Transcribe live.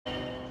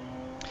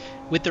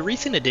With the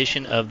recent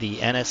addition of the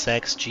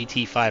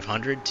NSX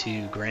GT500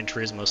 to Gran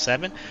Turismo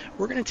 7,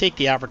 we're going to take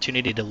the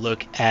opportunity to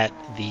look at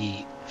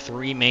the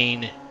three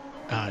main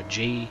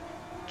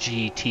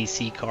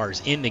GTC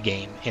cars in the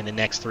game in the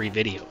next three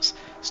videos,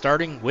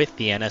 starting with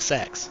the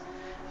NSX.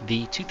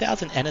 The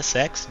 2000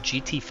 NSX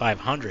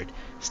GT500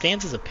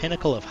 stands as a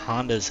pinnacle of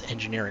Honda's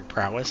engineering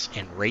prowess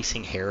and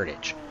racing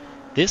heritage.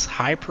 This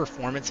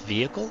high-performance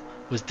vehicle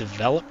was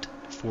developed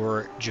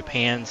for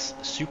Japan's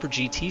Super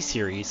GT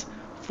series,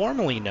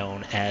 formerly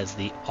known as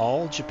the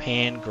All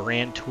Japan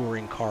Grand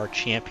Touring Car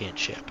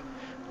Championship,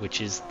 which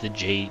is the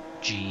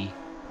JGTC,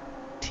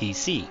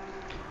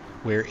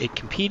 where it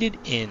competed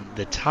in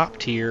the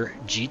top-tier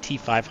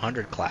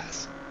GT500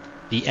 class.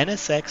 The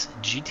NSX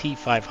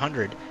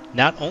GT500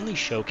 not only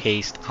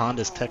showcased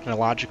Honda's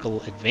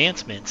technological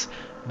advancements,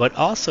 but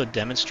also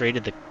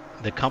demonstrated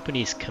the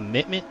company's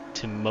commitment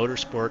to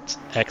motorsports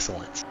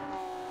excellence.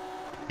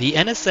 The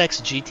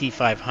NSX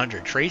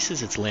GT500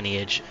 traces its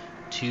lineage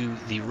to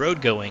the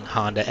road-going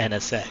Honda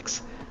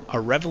NSX, a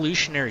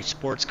revolutionary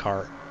sports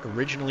car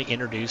originally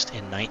introduced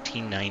in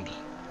 1990.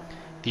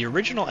 The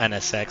original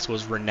NSX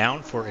was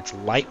renowned for its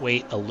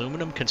lightweight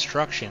aluminum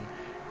construction,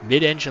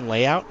 mid-engine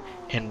layout,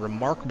 and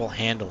remarkable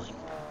handling.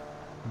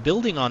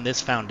 Building on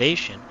this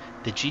foundation,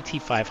 the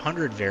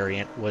GT500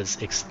 variant was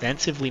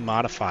extensively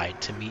modified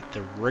to meet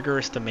the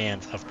rigorous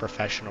demands of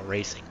professional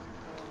racing.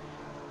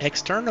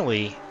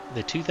 Externally,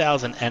 the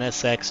 2000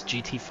 NSX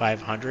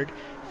GT500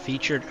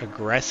 featured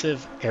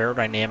aggressive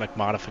aerodynamic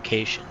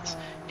modifications,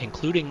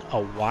 including a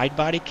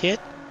wide-body kit,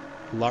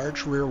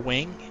 large rear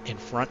wing, and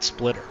front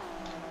splitter.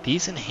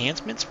 These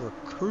enhancements were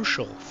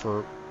crucial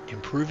for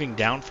improving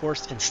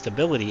downforce and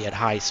stability at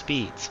high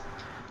speeds.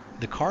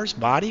 The car's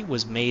body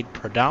was made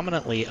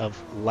predominantly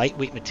of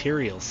lightweight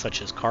materials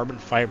such as carbon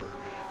fiber,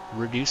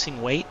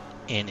 reducing weight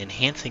and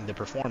enhancing the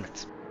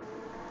performance.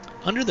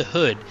 Under the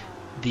hood,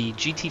 the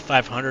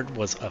GT500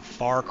 was a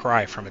far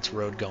cry from its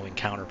road-going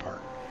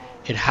counterpart.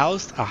 It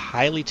housed a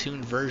highly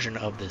tuned version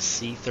of the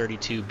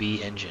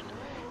C32B engine,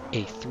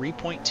 a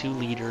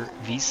 3.2-liter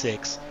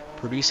V6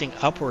 producing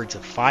upwards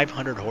of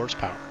 500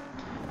 horsepower.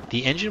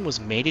 The engine was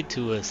mated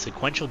to a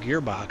sequential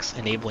gearbox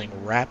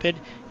enabling rapid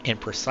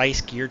and precise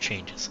gear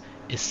changes,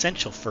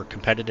 essential for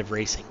competitive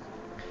racing.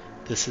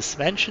 The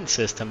suspension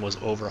system was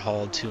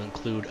overhauled to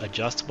include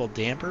adjustable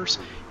dampers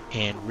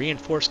and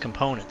reinforced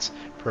components,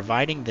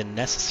 providing the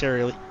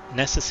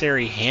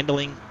necessary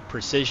handling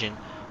precision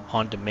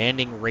on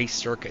demanding race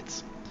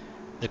circuits.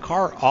 The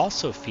car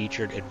also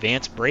featured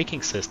advanced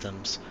braking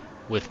systems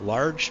with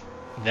large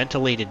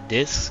ventilated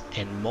discs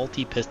and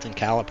multi-piston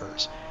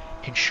calipers,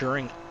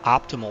 ensuring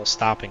optimal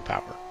stopping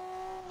power.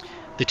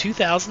 The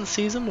 2000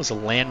 season was a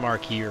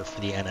landmark year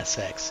for the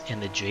NSX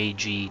and the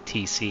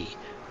JGTC.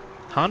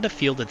 Honda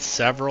fielded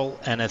several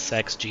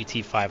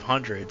NSX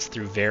GT500s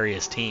through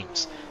various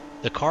teams.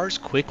 The cars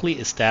quickly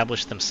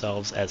established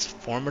themselves as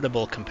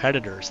formidable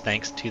competitors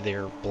thanks to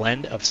their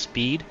blend of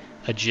speed,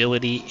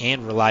 agility,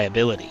 and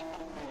reliability.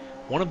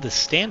 One of the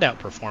standout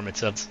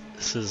performances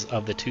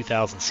of the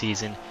 2000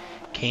 season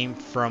came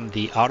from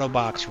the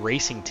Autobox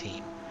Racing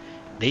team.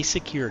 They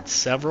secured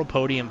several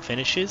podium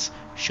finishes,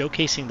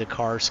 showcasing the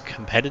car's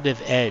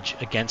competitive edge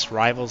against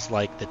rivals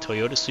like the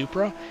Toyota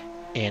Supra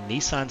and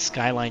Nissan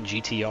Skyline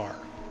GTR.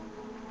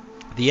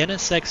 The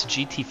NSX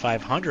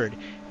GT500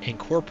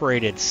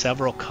 incorporated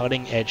several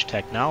cutting-edge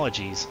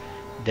technologies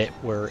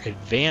that were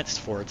advanced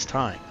for its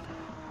time.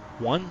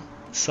 One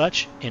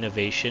such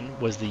innovation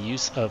was the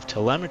use of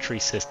telemetry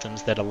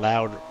systems that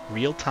allowed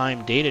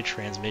real-time data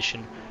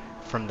transmission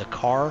from the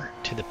car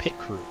to the pit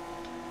crew.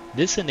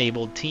 This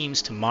enabled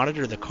teams to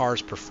monitor the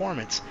car's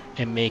performance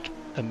and make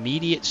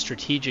immediate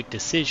strategic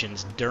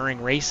decisions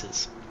during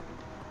races.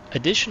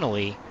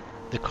 Additionally,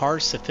 the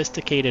car's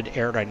sophisticated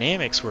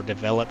aerodynamics were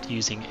developed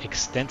using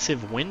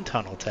extensive wind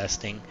tunnel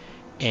testing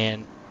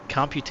and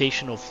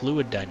computational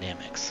fluid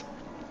dynamics.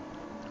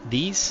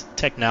 These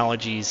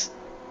technologies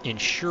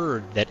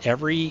ensured that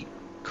every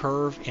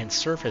curve and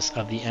surface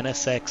of the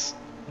NSX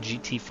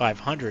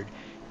GT500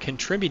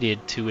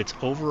 contributed to its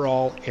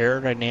overall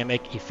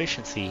aerodynamic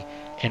efficiency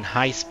and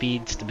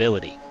high-speed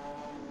stability.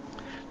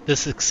 The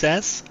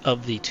success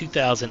of the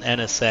 2000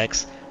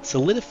 NSX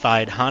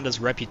solidified Honda's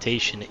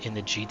reputation in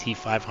the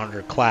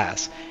GT500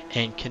 class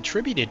and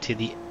contributed to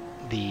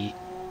the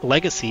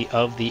legacy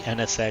of the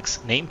NSX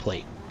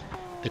nameplate.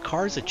 The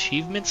car's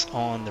achievements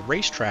on the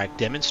racetrack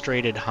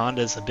demonstrated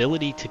Honda's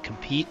ability to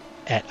compete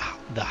at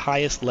the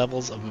highest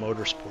levels of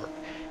motorsport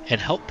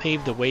and helped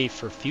pave the way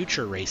for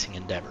future racing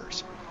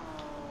endeavors.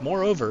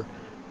 Moreover,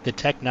 the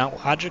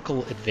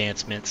technological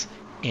advancements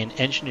and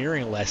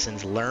engineering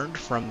lessons learned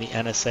from the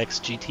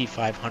NSX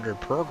GT500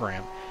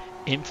 program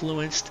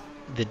influenced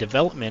the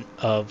development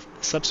of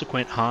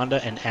subsequent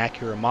Honda and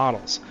Acura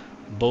models,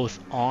 both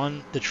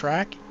on the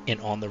track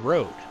and on the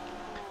road.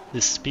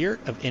 The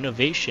spirit of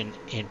innovation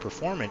and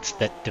performance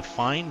that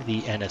defined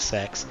the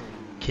NSX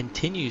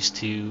continues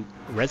to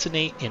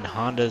resonate in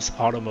Honda's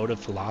automotive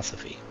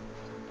philosophy.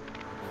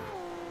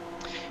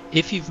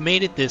 If you've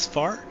made it this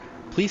far,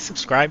 Please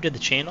subscribe to the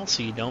channel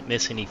so you don't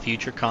miss any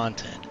future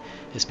content,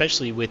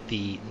 especially with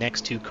the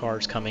next two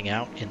cars coming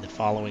out in the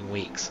following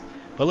weeks.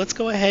 But let's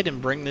go ahead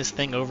and bring this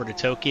thing over to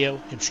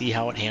Tokyo and see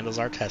how it handles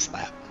our test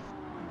lap.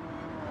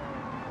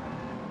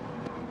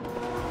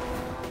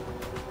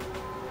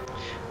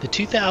 The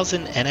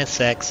 2000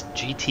 NSX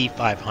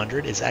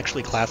GT500 is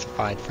actually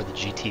classified for the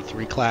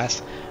GT3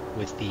 class,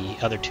 with the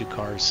other two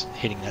cars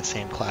hitting that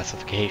same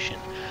classification.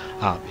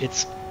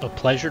 It's a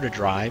pleasure to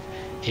drive,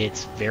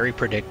 it's very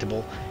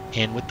predictable,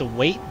 and with the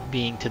weight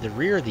being to the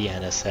rear of the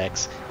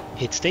NSX,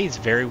 it stays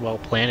very well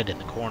planted in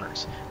the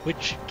corners,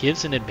 which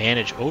gives an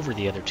advantage over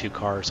the other two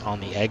cars on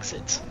the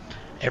exits.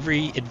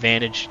 Every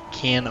advantage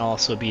can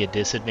also be a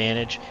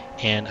disadvantage,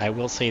 and I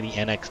will say the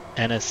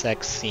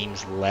NSX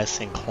seems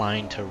less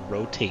inclined to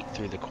rotate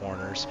through the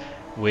corners,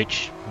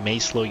 which may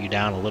slow you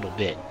down a little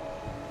bit.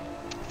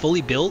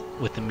 Fully built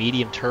with the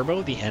medium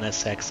turbo, the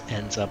NSX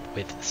ends up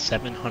with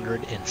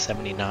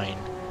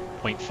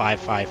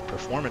 779.55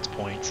 performance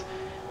points,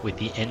 with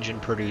the engine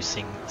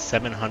producing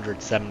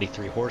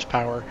 773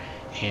 horsepower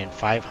and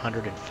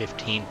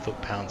 515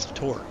 foot-pounds of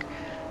torque.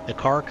 The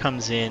car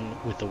comes in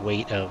with a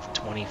weight of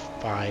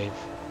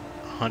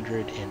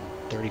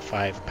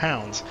 2,535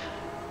 pounds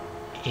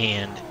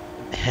and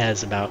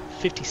has about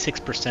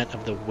 56%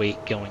 of the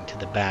weight going to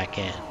the back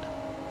end.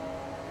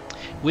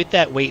 With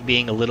that weight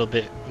being a little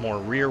bit more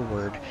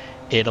rearward,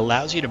 it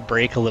allows you to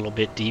brake a little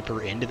bit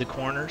deeper into the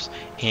corners,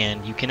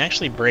 and you can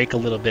actually brake a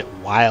little bit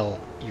while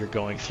you're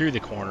going through the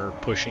corner,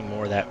 pushing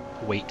more of that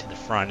weight to the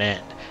front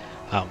end.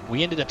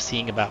 We ended up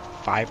seeing about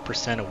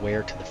 5% of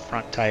wear to the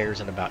front tires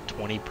and about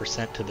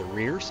 20% to the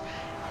rears,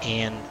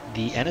 and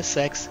the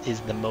NSX is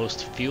the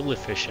most fuel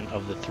efficient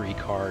of the three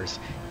cars,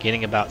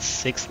 getting about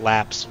 6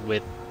 laps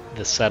with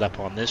the setup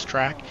on this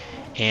track.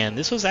 And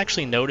this was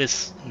actually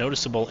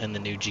noticeable in the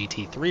new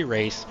GT3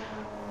 race,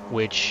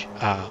 which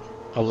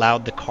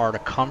allowed the car to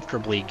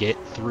comfortably get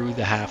through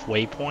the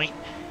halfway point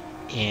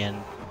and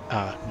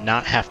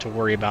not have to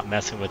worry about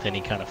messing with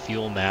any kind of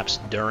fuel maps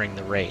during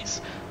the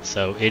race.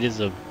 So it's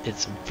a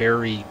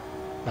very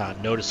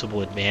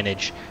noticeable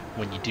advantage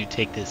when you do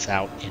take this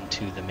out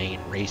into the main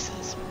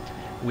races.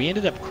 We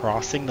ended up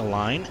crossing the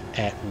line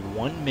at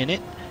 1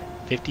 minute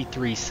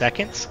 53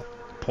 seconds,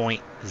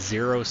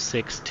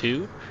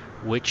 0.062,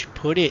 which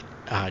put it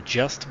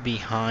just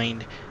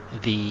behind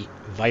the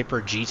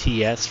Viper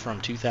GTS from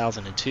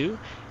 2002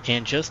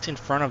 and just in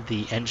front of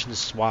the engine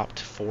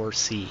swapped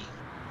 4C.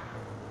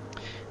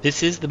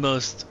 This is the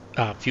most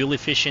fuel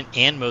efficient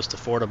and most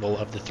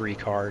affordable of the three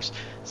cars,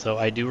 so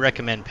I do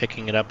recommend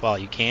picking it up while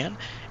you can.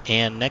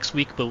 And next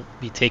week we'll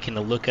be taking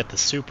a look at the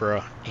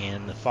Supra,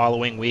 and the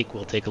following week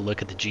we'll take a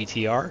look at the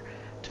GTR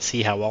to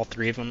see how all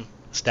three of them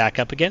stack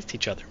up against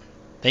each other.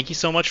 Thank you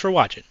so much for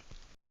watching.